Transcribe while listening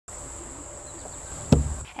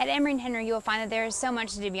At Emory Henry, you will find that there is so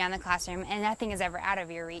much to do beyond the classroom and nothing is ever out of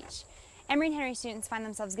your reach. Emory Henry students find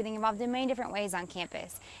themselves getting involved in many different ways on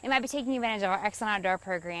campus. It might be taking advantage of our excellent outdoor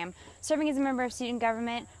program, serving as a member of student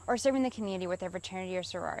government, or serving the community with their fraternity or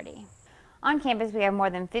sorority. On campus, we have more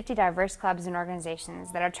than 50 diverse clubs and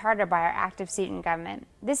organizations that are chartered by our active student government.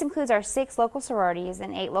 This includes our 6 local sororities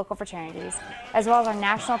and 8 local fraternities, as well as our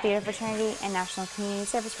National Theater Fraternity and National Community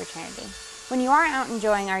Service Fraternity. When you are out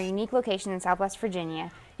enjoying our unique location in Southwest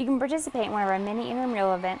Virginia, you can participate in one of our many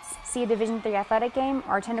intramural events, see a Division III athletic game,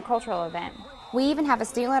 or attend a cultural event. We even have a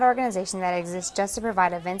student-led organization that exists just to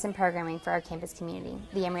provide events and programming for our campus community,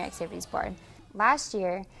 the Emory Activities Board. Last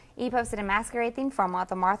year, E posted a masquerade-themed formal at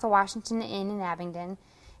the Martha Washington Inn in Abingdon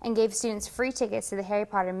and gave students free tickets to the Harry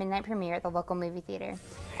Potter midnight premiere at the local movie theater.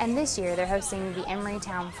 And this year, they're hosting the Emory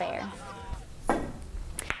Town Fair.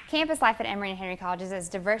 Campus life at Emory and Henry College is as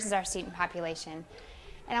diverse as our student population.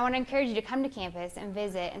 And I want to encourage you to come to campus and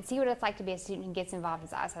visit and see what it's like to be a student who gets involved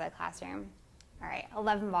outside the classroom. All right,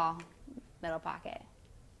 11 ball, middle pocket.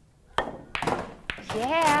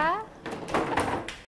 Yeah.